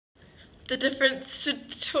the difference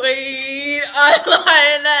between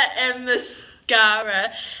eyeliner and mascara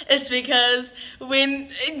is because when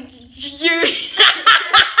you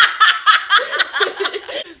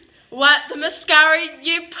the mascara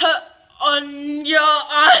you put on your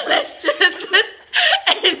eyelashes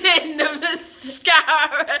and then the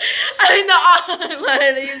mascara, the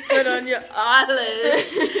eyeliner you put on your eyelid.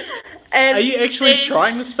 And are you actually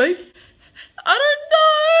trying to speak? I don't know.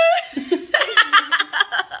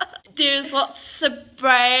 There's lots of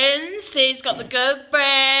brands. There's got the good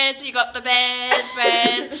brands, you got the bad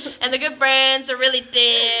brands, and the good brands are really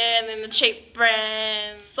dear, and then the cheap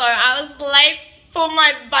brands. So I was late for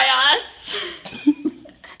my bus.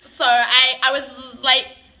 So I was late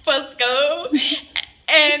for school,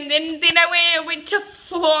 and then I went to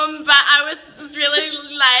form, but I was really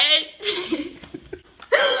late.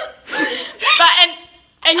 But in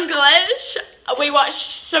English, we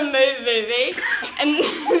watched a movie, and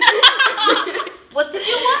what did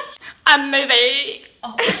you watch? A movie.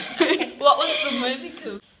 Oh. What was the movie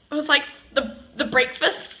called? It was like the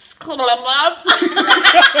Breakfast Club.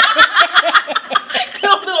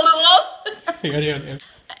 Yeah.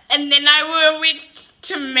 And then I went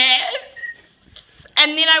to math,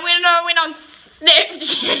 and then I went on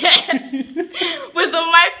Snapchat with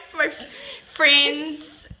all my friends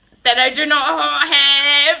that I do not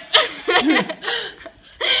have.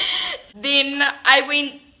 Then I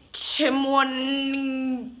went to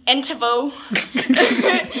morning interval.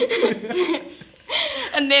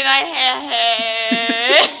 And then I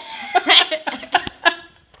had